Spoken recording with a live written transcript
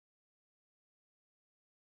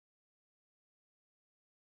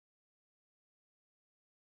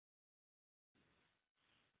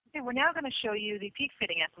Okay, we're now going to show you the peak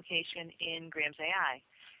fitting application in Graham's AI.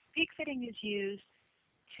 Peak fitting is used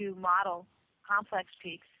to model complex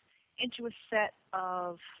peaks into a set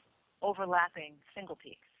of overlapping single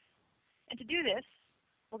peaks. And to do this,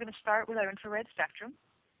 we're going to start with our infrared spectrum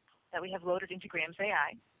that we have loaded into Graham's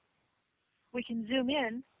AI. We can zoom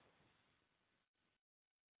in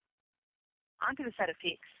onto the set of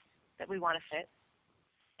peaks that we want to fit.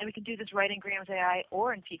 And we can do this right in Graham's AI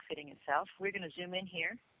or in peak fitting itself. We're going to zoom in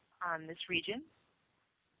here on this region.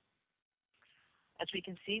 As we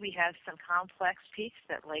can see, we have some complex peaks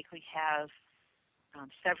that likely have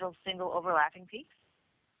several single overlapping peaks.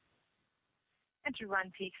 And to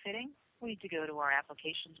run peak fitting, we need to go to our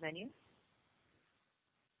Applications menu,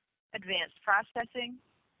 Advanced Processing,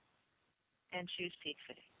 and choose Peak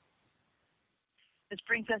Fitting. This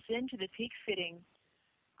brings us into the peak fitting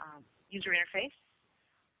user interface.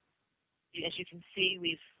 As you can see,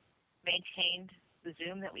 we've maintained the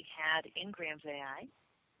zoom that we had in Graham's AI.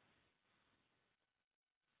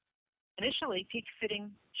 Initially, peak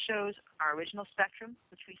fitting shows our original spectrum,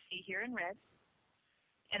 which we see here in red,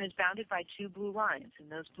 and is bounded by two blue lines.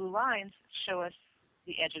 And those blue lines show us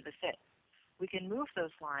the edge of the fit. We can move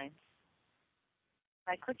those lines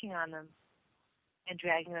by clicking on them and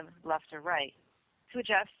dragging them left or right to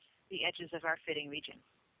adjust the edges of our fitting region.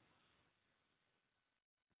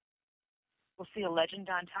 We'll see a legend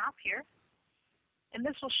on top here, and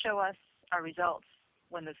this will show us our results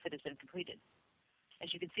when the fit has been completed.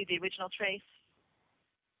 As you can see, the original trace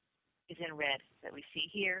is in red that we see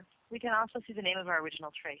here. We can also see the name of our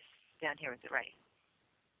original trace down here at the right.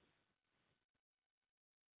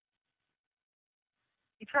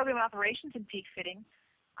 The program operations in peak fitting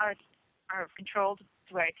are controlled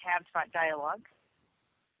through our tab spot dialog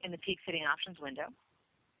in the peak fitting options window.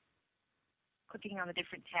 Clicking on the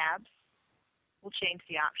different tabs will change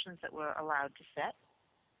the options that we're allowed to set.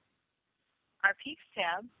 Our Peaks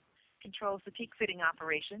tab controls the peak fitting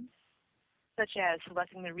operations, such as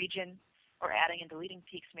selecting the region or adding and deleting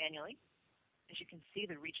peaks manually. As you can see,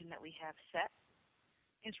 the region that we have set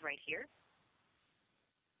is right here.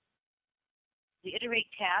 The Iterate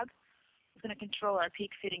tab is going to control our peak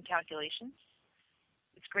fitting calculations.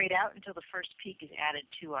 It's grayed out until the first peak is added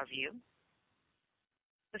to our view.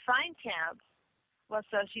 The Find tab lets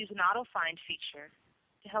us use an auto-find feature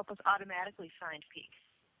to help us automatically find peaks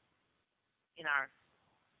in our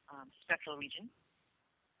spectral region.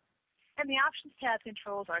 And the Options tab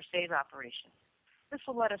controls our save operation. This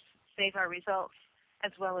will let us save our results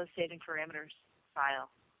as well as saving parameters file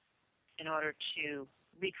in order to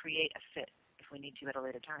recreate a fit if we need to at a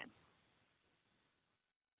later time.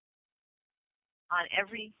 On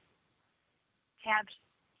every tabbed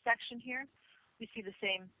section here, we see the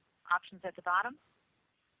same options at the bottom.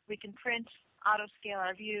 We can print, auto-scale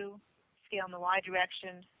our view, scale in the Y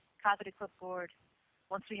direction, copy to clipboard.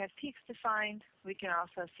 Once we have peaks defined, we can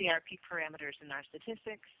also see our peak parameters in our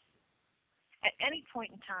statistics. At any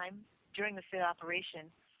point in time during the fit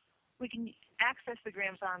operation, we can access the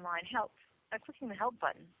Graham's Online Help by clicking the Help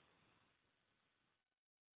button,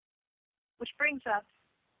 which brings up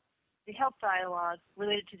the help dialog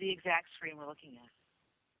related to the exact screen we're looking at.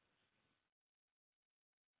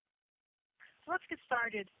 So let's get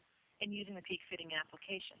started in using the peak fitting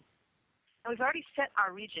application. Now, we've already set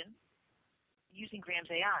our region using Graham's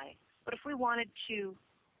AI, but if we wanted to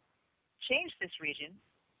change this region,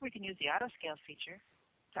 we can use the auto-scale feature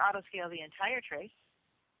to auto-scale the entire trace,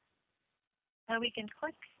 and we can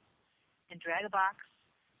click and drag a box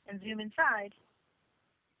and zoom inside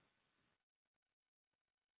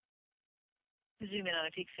to zoom in on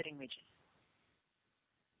a peak fitting region.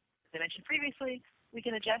 As I mentioned previously, we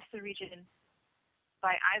can adjust the region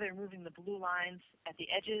by either moving the blue lines at the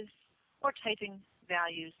edges or typing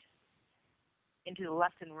values into the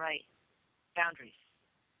left and right boundaries.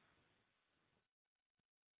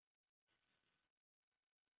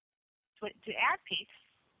 To add peaks,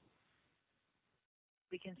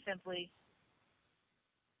 we can simply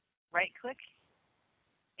right-click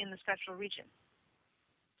in the spectral region.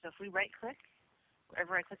 So if we right-click,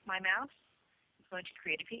 wherever I click my mouse, it's going to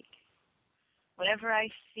create a peak. Whenever I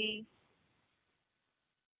see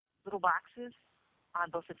little boxes on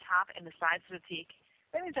both the top and the sides of the peak,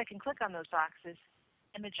 that means I can click on those boxes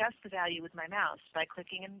and adjust the value with my mouse by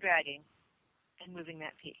clicking and dragging and moving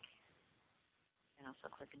that peak. And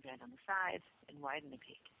also click and drag on the sides and widen the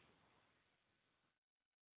peak.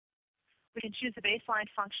 We can choose the baseline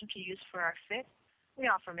function to use for our fit. We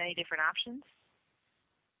offer many different options.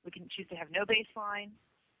 We can choose to have no baseline,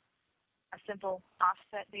 a simple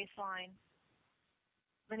offset baseline,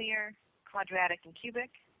 linear, quadratic, and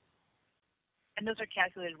cubic. And those are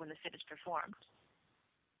calculated when the fit is performed.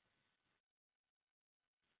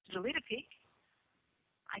 To delete a peak,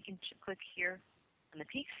 I can click here in the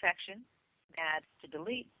peak section, add to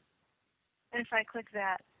delete, and if I click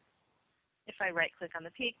that, if I right-click on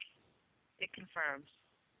the peak, it confirms,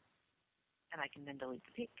 and I can then delete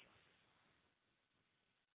the peak.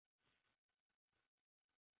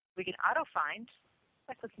 We can auto-find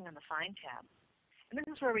by clicking on the Find tab. And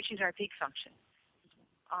this is where we choose our peak function.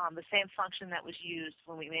 The same function that was used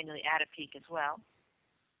when we manually add a peak as well.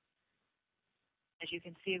 As you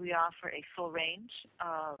can see, we offer a full range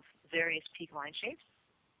of various peak line shapes.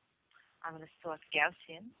 I'm going to select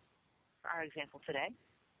Gaussian for our example today.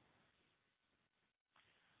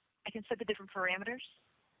 I can set the different parameters,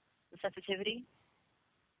 the sensitivity,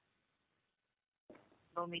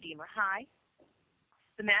 low, medium, or high.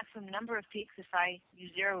 The maximum number of peaks, if I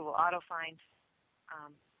use 0, it will auto-find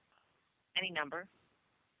any number.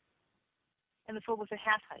 And the full width and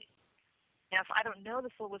half height. Now, if I don't know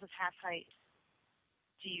the full width of half height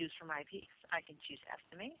to use for my peaks, I can choose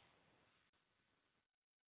Estimate.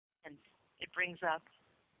 And it brings up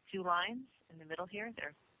 2 lines in the middle here.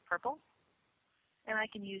 They're purple. And I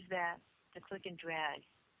can use that to click and drag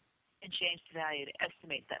and change the value to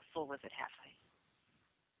estimate that full width at half height.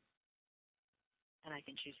 And I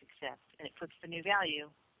can choose Accept. And it puts the new value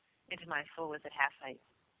into my full width at half height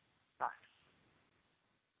box.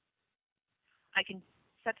 I can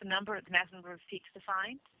set the maximum number of peaks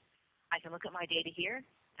defined. I can look at my data here,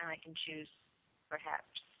 and I can choose perhaps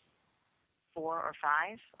 4 or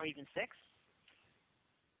 5 or even 6.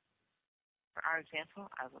 For our example,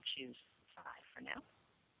 I will choose 5 for now.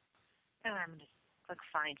 And I'm going to click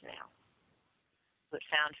Find Now. So it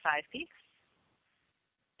found 5 peaks,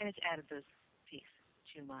 and it's added those peaks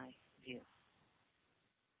to my view.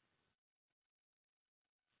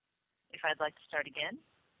 If I'd like to start again,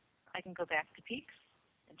 I can go back to Peaks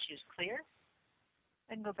and choose Clear,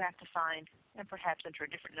 and go back to Find, and perhaps enter a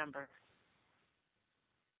different number.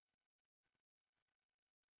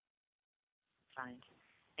 Find.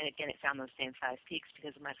 And again, it found those same 5 peaks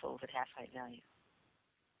because of my full width at half height value.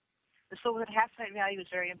 The full width at half height value is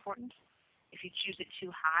very important. If you choose it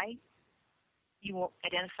too high, you won't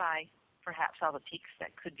identify perhaps all the peaks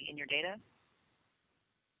that could be in your data.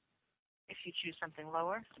 If you choose something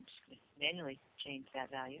lower, I'm just going to manually change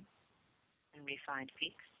that value and refind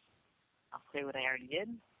peaks. I'll clear what I already did.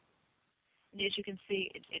 And as you can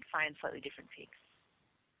see, it finds slightly different peaks.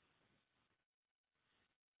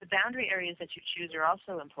 The boundary areas that you choose are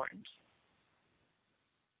also important.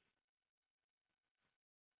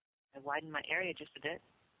 I widen my area just a bit,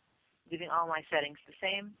 leaving all my settings the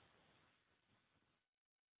same.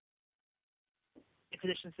 It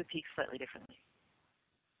positions the peaks slightly differently.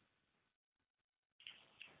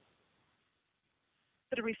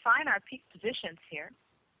 So to refine our peak positions here,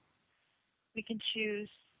 we can choose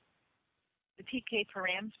the PK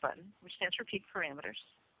params button, which stands for peak parameters.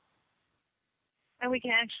 And we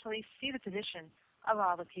can actually see the position of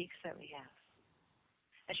all the peaks that we have.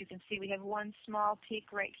 As you can see, we have one small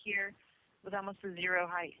peak right here with almost a 0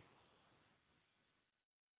 height.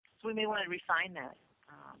 So we may want to refine that,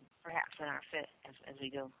 perhaps in our fit as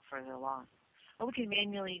we go further along. Or we can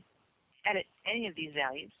manually edit any of these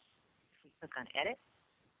values. If we click on Edit,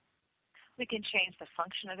 we can change the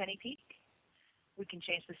function of any peak. We can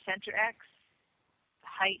change the center X, the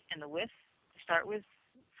height, and the width to start with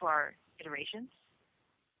for our iterations.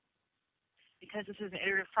 Because this is an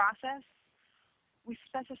iterative process, we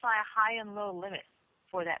specify a high and low limit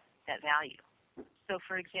for that value. So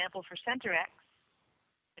for example, for center X,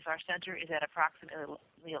 if our center is at approximately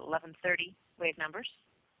 1130 wave numbers,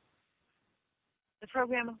 the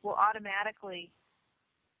program will automatically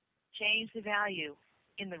change the value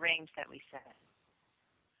in the range that we set.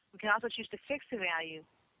 We can also choose to fix the value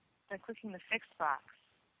by clicking the Fixed box,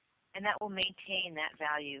 and that will maintain that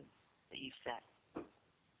value that you've set.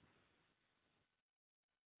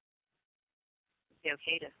 Say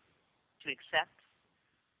OK to accept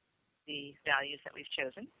the values that we've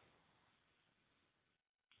chosen.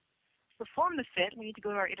 To perform the fit, we need to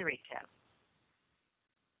go to our Iterate tab.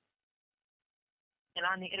 And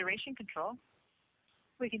on the iteration control,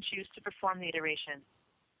 we can choose to perform the iteration.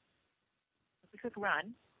 If we click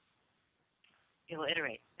Run, it will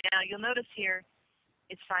iterate. Now, you'll notice here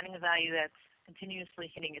it's finding a value that's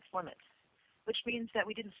continuously hitting its limits, which means that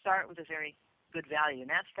we didn't start with a very good value,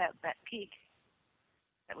 and that's that peak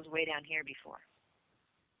that was way down here before.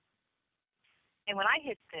 And when I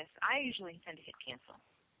hit this, I usually tend to hit Cancel,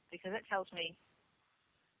 because it tells me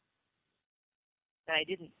that I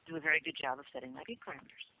didn't do a very good job of setting my peak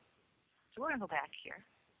parameters. So we're going to go back here,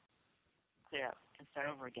 clear out, and start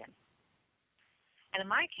over again. And in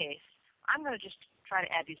my case, I'm going to just try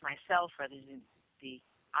to add these myself rather than the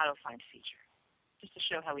auto find feature, just to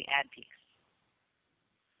show how we add peaks.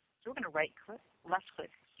 So we're going to left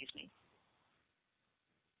click,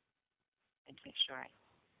 and to make sure I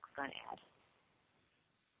click on add.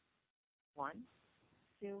 1,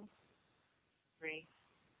 2, 3,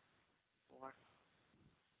 4.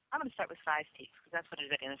 I'm going to start with 5 peaks because that's what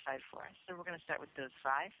it identified for us. So we're going to start with those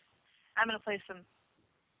 5. I'm going to place them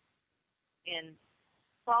in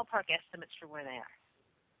ballpark estimates for where they are.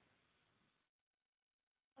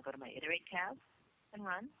 I'll go to my Iterate tab and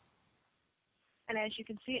run. And as you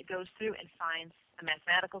can see, it goes through and finds a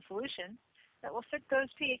mathematical solution that will fit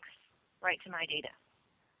those peaks right to my data.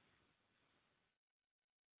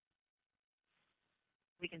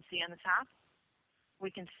 We can see on the top,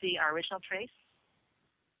 we can see our original trace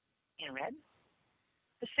in red.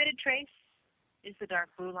 The fitted trace is the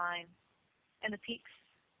dark blue line, and the peaks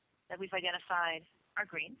that we've identified are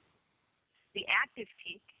green. The active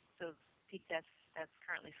peak, so the peak that's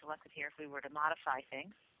currently selected here if we were to modify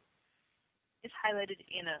things, is highlighted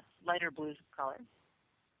in a lighter blue color,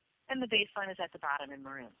 and the baseline is at the bottom in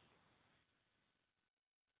maroon.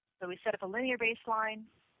 So we set up a linear baseline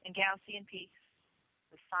and Gaussian peaks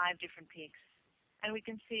with 5 different peaks, and we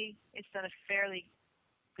can see it's done a fairly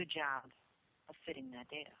good job of fitting that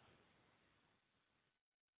data.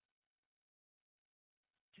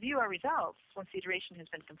 To view our results once the iteration has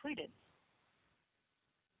been completed,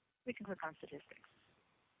 we can click on Statistics.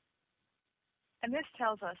 And this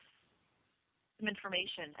tells us some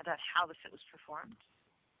information about how the fit was performed.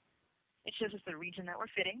 It shows us the region that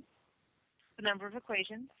we're fitting, the number of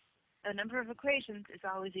equations. The number of equations is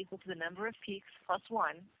always equal to the number of peaks plus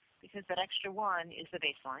 1, because that extra 1 is the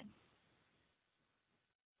baseline.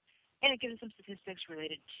 And it gives us some statistics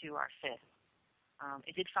related to our fit.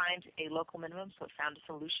 It did find a local minimum, so it found a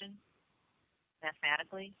solution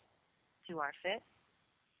mathematically to our fit.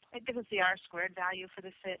 It gives us the R-squared value for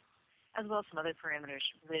the fit, as well as some other parameters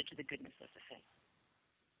related to the goodness of the fit.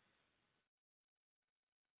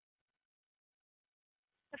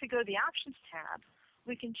 If we go to the Options tab,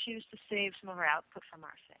 we can choose to save some of our output from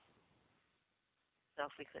our fit. So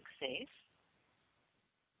if we click Save,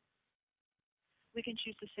 we can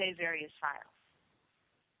choose to save various files.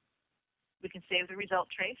 We can save the result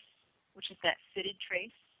trace, which is that fitted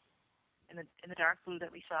trace in the dark blue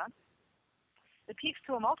that we saw. The peaks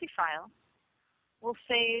to a multi-file will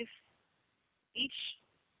save each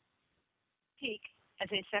peak as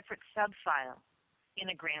a separate sub-file in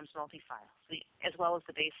a grams multi-file, as well as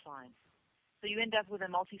the baseline. So you end up with a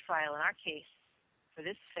multi-file, in our case, for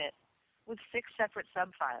this fit, with 6 separate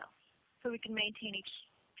sub-files. So we can maintain each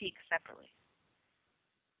peak separately.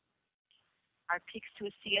 Our peaks to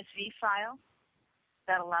a CSV file,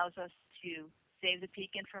 that allows us to save the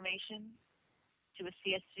peak information to a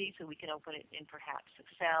CSV so we can open it in perhaps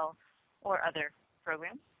Excel or other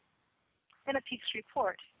programs. And a peaks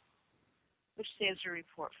report, which saves a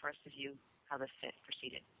report for us to view how the fit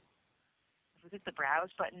proceeded. If we click the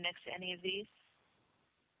Browse button next to any of these,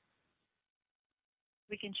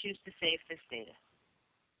 we can choose to save this data.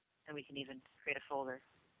 And we can even create a folder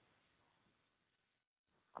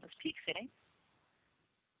called this peak fitting.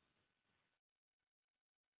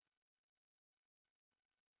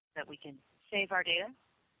 That we can save our data.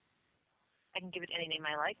 I can give it any name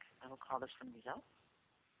I like. I will call this one result.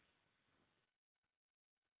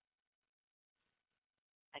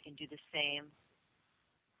 I can do the same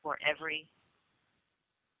for every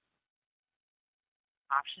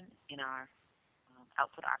option in our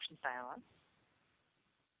output options dialog.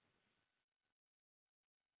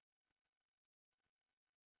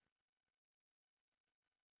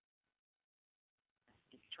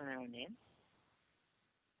 Each one their own name.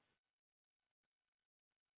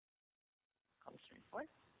 Call this report.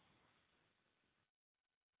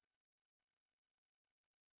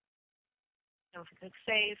 And if we click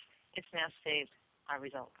Save, it's now saved our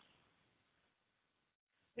results.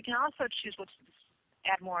 We can also choose what to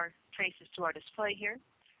add more traces to our display here.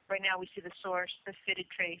 Right now we see the source, the fitted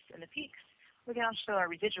trace, and the peaks. We can also show our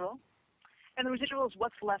residual. And the residual is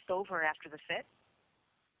what's left over after the fit.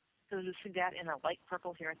 So you see that in a light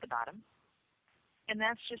purple here at the bottom. And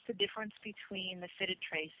that's just the difference between the fitted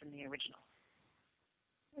trace and the original.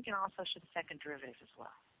 We can also show the second derivative as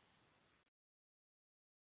well.